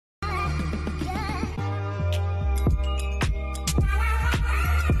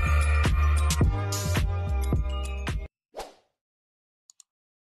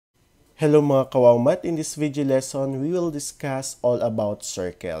Hello mga kawawmat, in this video lesson, we will discuss all about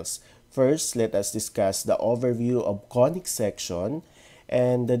circles. First, let us discuss the overview of conic section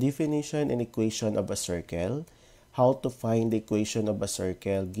and the definition and equation of a circle, how to find the equation of a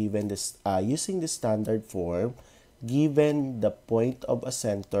circle given this using the standard form, given the point of a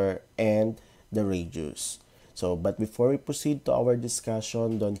center and the radius. But before we proceed to our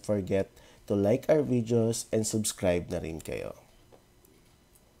discussion, don't forget to like our videos and subscribe na rin kayo.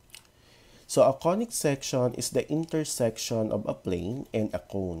 So a conic section is the intersection of a plane and a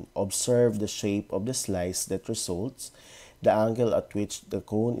cone. Observe the shape of the slice that results. The angle at which the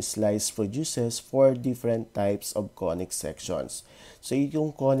cone is sliced produces four different types of conic sections. So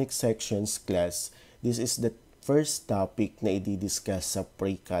yung conic sections class, this is the first topic na i-discuss sa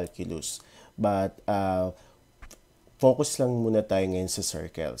pre-calculus. But focus lang muna tayo ngayon sa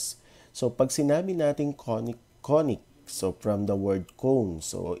circles. So pag sinabi natin conic, so from the word cone,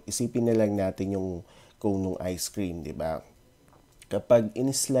 so isipin na lang natin yung cone ng ice cream, di ba? Kapag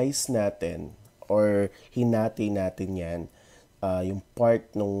in-slice natin or hinati natin yan, yung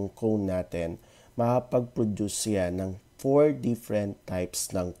part ng cone natin, makapag-produce yan ng four different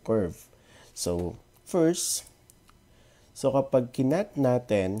types ng curve. So first, so kapag kinat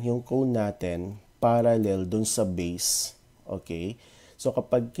natin yung cone natin parallel dun sa base, okay? So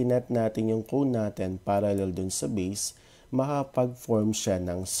kapag kinat natin yung cone natin parallel dun sa base, makapag-form siya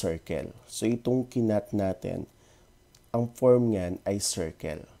ng circle. So itong kinat natin, ang form niyan ay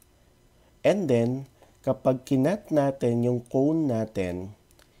circle. And then, kapag kinat natin yung cone natin,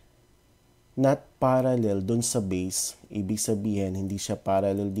 not parallel dun sa base, ibig sabihin hindi siya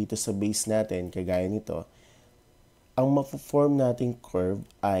parallel dito sa base natin, kagaya nito, ang mapo-form nating curve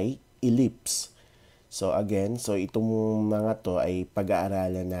ay ellipse. So again, so itong mga to ay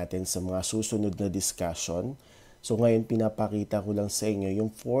pag-aaralan natin sa mga susunod na discussion. So ngayon pinapakita ko lang sa inyo yung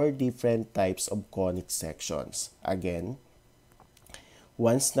four different types of conic sections. Again,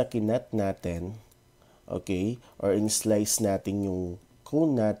 once na kinat natin, okay, or in-slice natin yung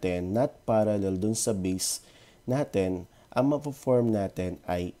cone natin not parallel dun sa base natin, ang mapo-form natin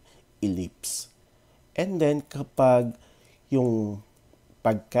ay ellipse. And then kapag yung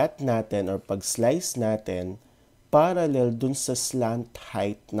pag-cut natin or pag-slice natin parallel dun sa slant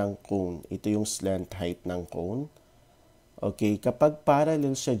height ng cone. Ito yung slant height ng cone. Okay, kapag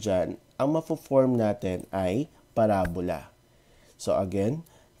parallel siya dyan, ang mapo-form natin ay parabola. So again,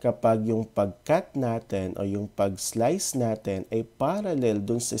 kapag yung pag-cut natin o yung pag-slice natin ay parallel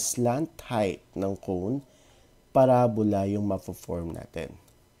dun sa slant height ng cone, parabola yung mapo-form natin.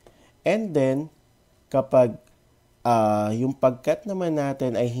 And then, kapag yung pag-cut naman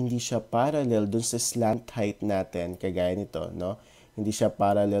natin ay hindi siya parallel dun sa slant height natin, kagaya nito, no? Hindi siya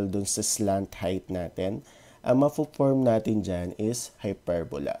parallel dun sa slant height natin. Ang mapo-form natin dyan is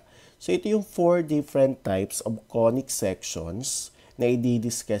hyperbola. So ito yung four different types of conic sections na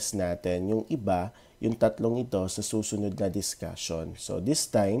i-discuss natin. Yung iba, yung tatlong ito sa susunod na discussion. So this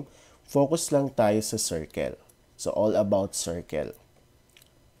time, focus lang tayo sa circle. So all about circle.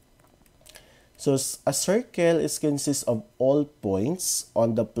 So a circle consists of all points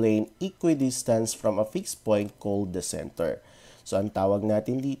on the plane equidistant from a fixed point called the center. So ang tawag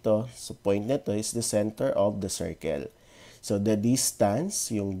natin dito sa point na to is the center of the circle. So the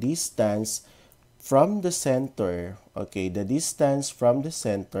distance, yung distance from the center, okay, the distance from the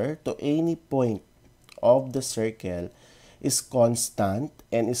center to any point of the circle is constant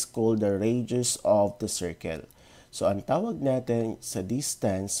and is called the radius of the circle. So, ang tawag natin sa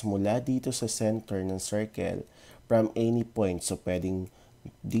distance mula dito sa center ng circle from any point. So, pwedeng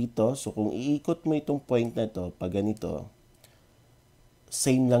dito. So, kung iikot mo itong point na to, pag ganito,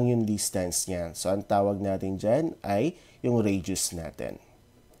 same lang yung distance niya. So, ang tawag natin dyan ay yung radius natin.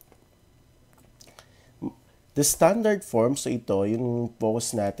 The standard form, so ito, yung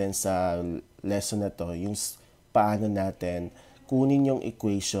focus natin sa lesson na to, yung paano natin kunin yung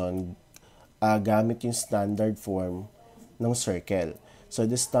equation gamit yung standard form ng circle. So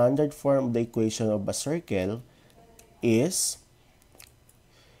the standard form of the equation of a circle is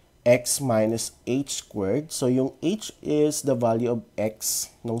x minus h squared. So yung h is the value of x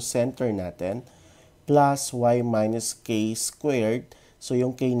ng center natin plus y minus k squared. So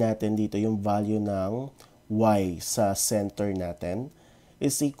yung k natin dito, yung value ng y sa center natin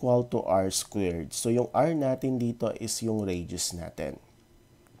is equal to r squared. So yung r natin dito is yung radius natin.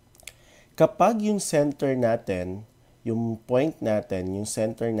 Kapag yung center natin, yung point natin, yung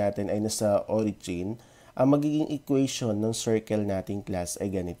center natin ay nasa origin, ang magiging equation ng circle nating class ay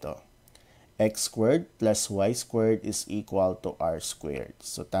ganito. X squared plus y squared is equal to r squared.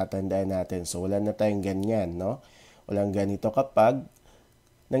 So tatandaan natin. So wala na tayong ganyan, no? Walang ganito kapag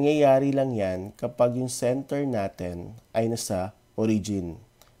nangyayari lang yan kapag yung center natin ay nasa origin.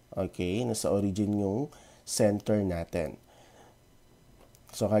 Okay? Nasa origin yung center natin.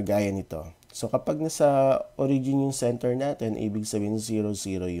 So, kagaya nito. So, kapag nasa origin yung center natin, ibig sabihin 0,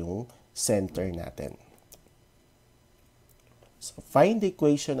 0 yung center natin. So, find the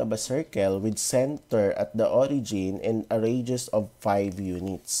equation of a circle with center at the origin and a radius of 5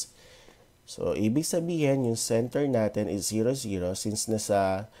 units. So, ibig sabihin, yung center natin is 0, 0 since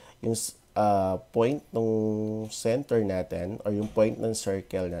nasa yung point ng center natin or yung point ng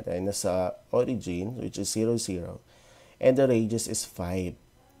circle natin ay nasa origin, which is 0, 0. And the radius is 5.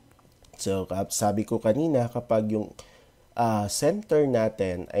 So, sabi ko kanina, kapag yung center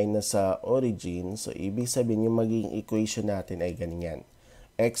natin ay nasa origin, so ibig sabihin yung magiging equation natin ay ganyan.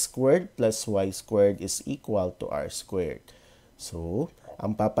 X squared plus y squared is equal to r squared. So,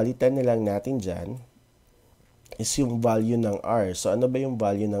 ang papalitan na lang natin dyan is yung value ng r. So, ano ba yung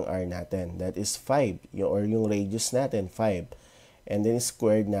value ng r natin? That is 5, or yung radius natin, 5. And then,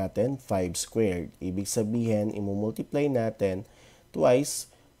 squared natin, 5 squared. Ibig sabihin, imumultiply natin twice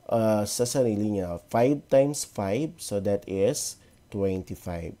sa sarili niya. 5 times 5, so that is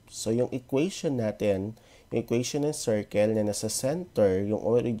 25. So, yung equation natin, yung equation ng circle na nasa center, yung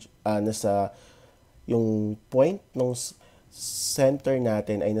yung point ng center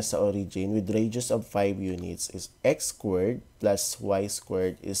natin ay nasa origin with radius of 5 units is x squared plus y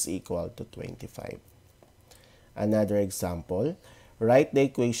squared is equal to 25. Another example, write the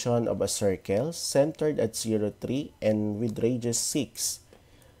equation of a circle centered at 0, 3 and with radius 6.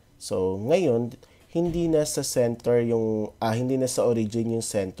 So, ngayon, hindi na sa center yung, hindi na sa origin yung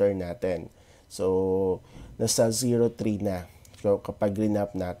center natin. So, nasa 0, 3 na. So, kapag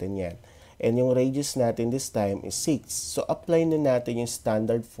rinap natin yan. And yung radius natin this time is 6. So, apply na natin yung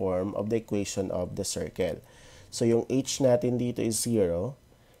standard form of the equation of the circle. So, yung h natin dito is 0.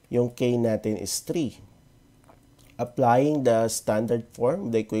 Yung k natin is 3. Applying the standard form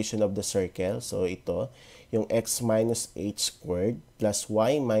of the equation of the circle. So, ito, yung x minus h squared plus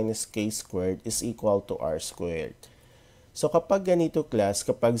y minus k squared is equal to r squared. So, kapag ganito class,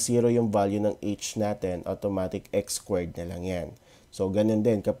 kapag 0 yung value ng h natin, automatic x squared na lang yan. So, ganun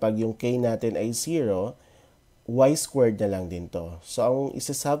din. Kapag yung k natin ay 0, y squared na lang din to. So, ang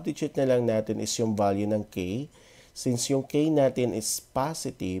isa-substitute na lang natin is yung value ng k. Since yung k natin is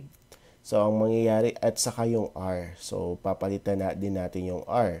positive, so, ang mangyayari at saka yung r. So, papalitan na din natin yung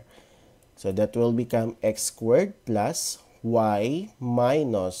r. So, that will become x squared plus y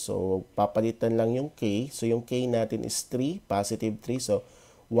minus. So, papalitan lang yung k. So, yung k natin is 3, positive 3. So,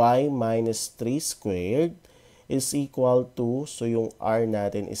 y minus 3 squared is equal to, so yung r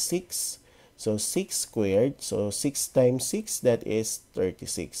natin is 6. So, 6 squared. So, 6 times 6, that is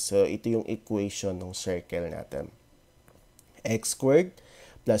 36. So, ito yung equation ng circle natin. X squared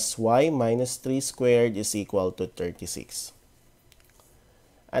plus y minus 3 squared is equal to 36.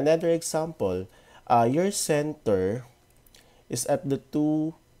 Another example, your center is at the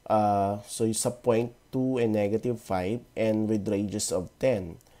so sa point 2 and negative 5 and with radius of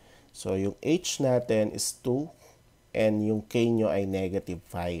 10. So, yung h natin is 2 and yung k nyo ay negative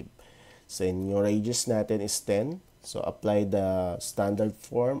 5. So, yung radius natin is 10. So, apply the standard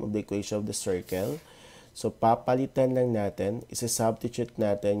form of the equation of the circle. So, papalitan lang natin, isa-substitute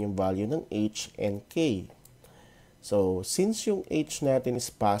natin yung value ng h and k. So, since yung h natin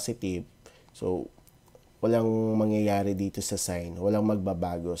is positive, so, walang mangyayari dito sa sign. Walang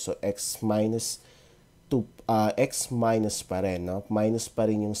magbabago. So, x minus pa rin. No? Minus pa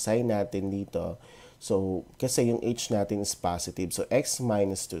rin yung sign natin dito. So, kasi yung h natin is positive. So, x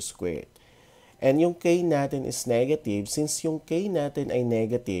minus 2 squared. And yung k natin is negative. Since yung k natin ay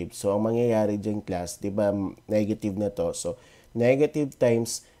negative, so, ang mangyayari dyan class, di ba, negative na to. So, negative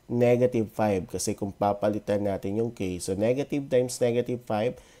times negative 5. Kasi kung papalitan natin yung k, so, negative times negative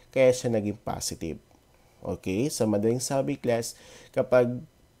 5, kaya siya naging positive. Okay? Sa madaling sabi class, kapag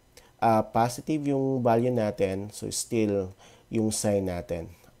positive yung value natin, so, still yung sign natin.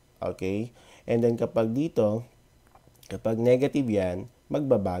 Okay? And then kapag dito, kapag negative yan,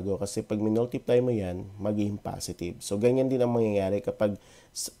 magbabago kasi pag minultiply mo yan, magiging positive. So, ganyan din ang mangyayari kapag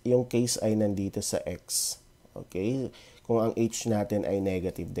yung case ay nandito sa x. Okay? Kung ang h natin ay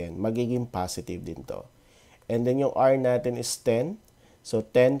negative din, magiging positive din to. And then yung r natin is 10. So,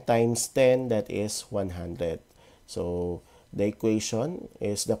 10 times 10, that is 100. So, the equation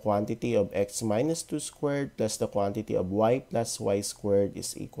is the quantity of x minus 2 squared plus the quantity of y plus y squared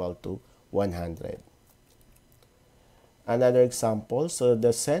is equal to 100. Another example, so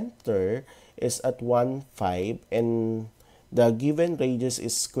the center is at 1, 5 and the given radius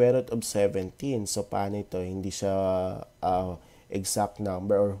is square root of 17. So, paano ito? Hindi siya exact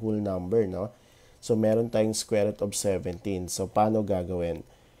number or whole number, no? So, meron tayong square root of 17. So, paano gagawin?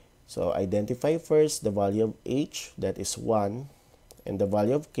 So, identify first the value of h, that is 1, and the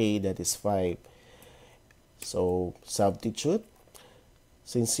value of k, that is 5. So, substitute.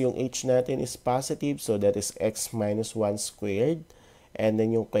 Since yung h natin is positive, so that is x minus 1 squared. And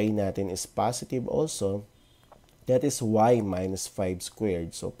then yung k natin is positive also. That is y minus 5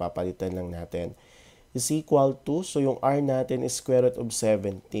 squared. So, papalitan lang natin. Is equal to, so yung r natin is square root of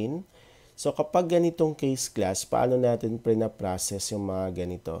 17. So, kapag ganitong case class, paano natin pre-process yung mga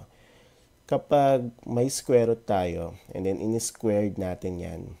ganito? Kapag may square root tayo, and then in-squared natin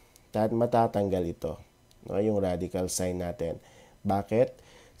yan, matatanggal ito, no? Yung radical sign natin. Bakit?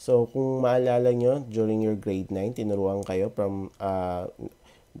 So, kung maalala nyo, during your grade 9, tinuruan kayo from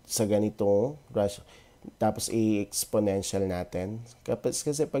sa ganitong tapos i-exponential natin.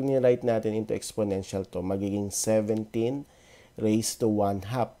 Kasi pag ni-write natin into exponential to, magiging 17 raised to 1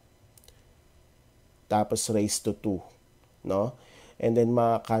 half. Tapos raised to 2. No? And then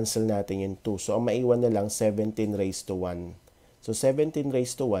ma-cancel natin yung 2. So, ang maiwan na lang, 17 raised to 1. So, 17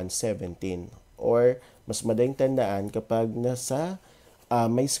 raised to 1, 17. Or, mas madaling tandaan, kapag nasa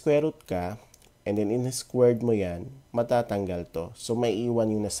may square root ka, and then in-squared mo yan, matatanggal to. So, may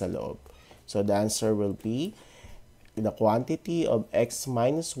iwan yung nasa loob. So, the answer will be the quantity of x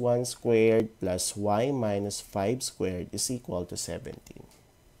minus 1 squared plus y minus 5 squared is equal to 17.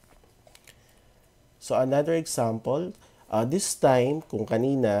 So, another example, this time, kung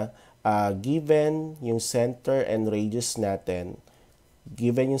kanina, given yung center and radius natin,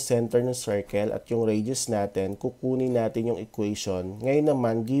 given yung center ng circle at yung radius natin, kukunin natin yung equation. Ngayon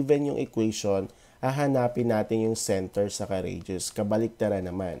naman, given yung equation, hahanapin natin yung center sa radius. Kabaliktara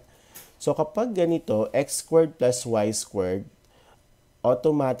naman. So, kapag ganito, x squared plus y squared,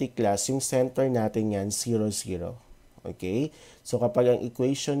 automatic class, yung center natin yan, 0, 0. Okay? So, kapag ang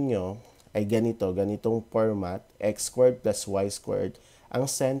equation nyo ay ganitong format, x squared plus y squared, ang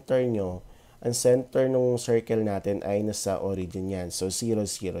center nyo, ang center ng circle natin ay nasa origin yan. So, 0,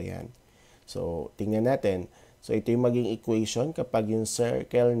 0 yan. So, tingnan natin. So, ito yung maging equation kapag yung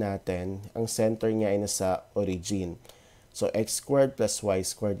circle natin, ang center niya ay nasa origin. So, x squared plus y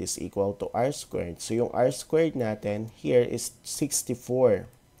squared is equal to r squared. So, yung r squared natin here is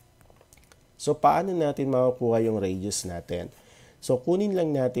 64. So, paano natin makukuha yung radius natin? So, kunin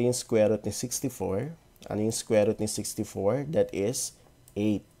lang natin yung square root ni 64. Ano yung square root ni 64? That is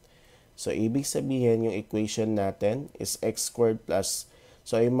 8. So, ibig sabihin yung equation natin is x squared plus,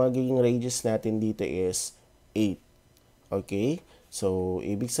 so yung magiging radius natin dito is 8. Okay? So,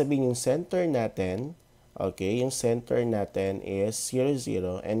 ibig sabihin yung center natin, okay, yung center natin is 0,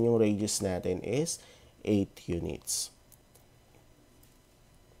 0, and yung radius natin is 8 units.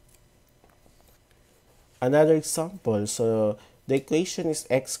 Another example, so the equation is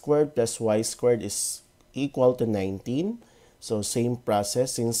x squared plus y squared is equal to 19. So, same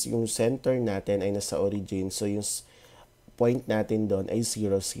process since yung center natin ay nasa origin. So, yung point natin doon ay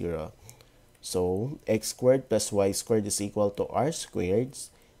 0, 0. So, x squared plus y squared is equal to r squared.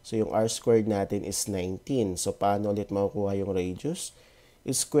 So, yung r squared natin is 19. So, paano ulit makukuha yung radius?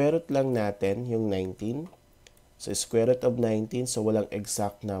 Square root lang natin yung 19. So, square root of 19. So, walang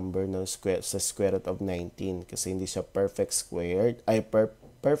exact number no, sa square root of 19. Kasi hindi siya perfect squared, ay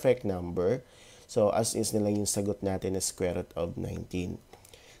perfect number. So, as is na lang yung sagot natin na square root of 19.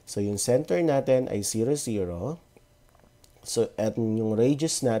 So, yung center natin ay 0, 0. So, at yung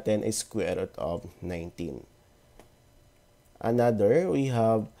radius natin ay square root of 19. Another, we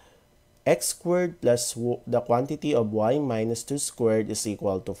have x squared plus the quantity of y minus 2 squared is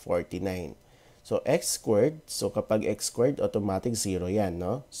equal to 49. So, x squared, so kapag x squared, automatic 0 yan,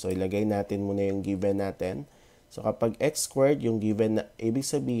 no? So, ilagay natin muna yung given natin. So, kapag x squared, yung given, ibig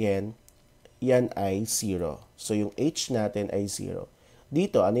sabihin, yan ay 0. So, yung h natin ay 0.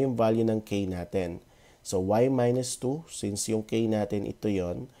 Dito, ano yung value ng k natin? So, y minus 2, since yung k natin ito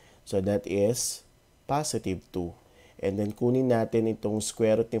yon, so that is positive 2. And then, kunin natin itong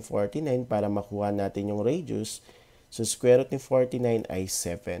square root ni 49 para makuha natin yung radius. So, square root ni 49 ay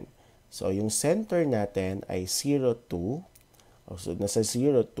 7. So, yung center natin ay 0, 2. So, nasa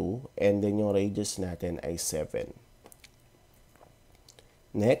 0, 2. And then, yung radius natin ay 7.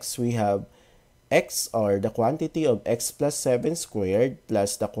 Next, we have x, or the quantity of x plus 7 squared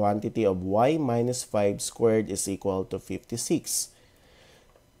plus the quantity of y minus 5 squared is equal to 56.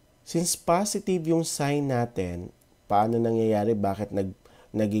 Since positive yung sign natin, paano nangyayari? Bakit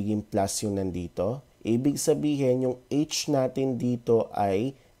nagiging plus yung nandito? Ibig sabihin, yung h natin dito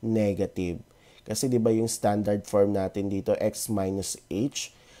ay negative. Kasi di ba yung standard form natin dito, x minus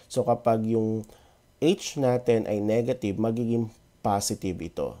h. So kapag yung h natin ay negative, magiging positive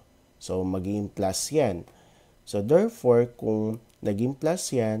ito. So, magiging plus yan. So, therefore, kung naging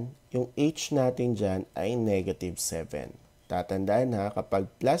plus yan, yung h natin dyan ay negative 7. Tatandaan ha, kapag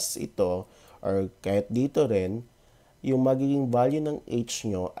plus ito, or kahit dito rin, yung magiging value ng h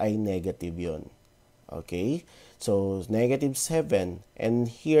nyo ay negative yon. Okay? So, negative 7. And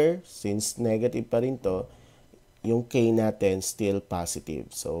here, since negative pa rin to, yung k natin still positive.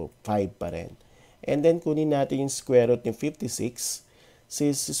 So, 5 pa rin. And then, kunin natin yung square root ng 56.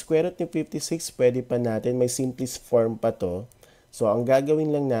 Since square root ng 56, pwede pa natin, may simplest form pa to. So, ang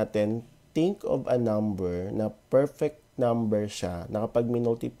gagawin lang natin, think of a number na perfect number siya, na kapag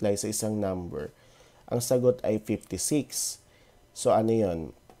minultiply sa isang number, ang sagot ay 56. So, ano yon?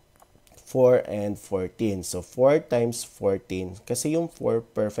 4 and 14. So, 4 times 14. Kasi yung 4,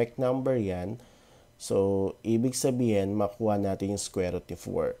 perfect number yan. So, ibig sabihin, makuha natin yung square root ni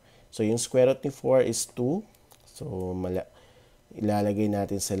 4. So, yung square root ni 4 is 2. So, ilalagay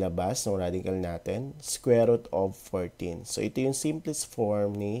natin sa labas ng radical natin. Square root of 14. So, ito yung simplest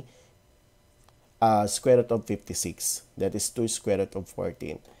form ni square root of 56. That is 2 square root of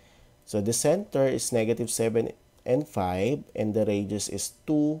 14. So, the center is negative 7 and 5. And the radius is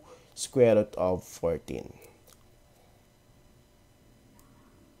 2 square root of 14.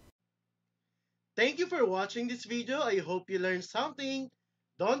 Thank you for watching this video. I hope you learned something.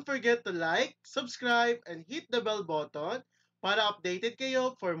 Don't forget to like, subscribe, and hit the bell button para updated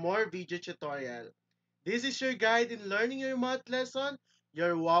kayo for more video tutorial. This is your guide in learning your math lesson,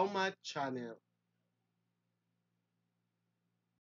 your Wow Math channel.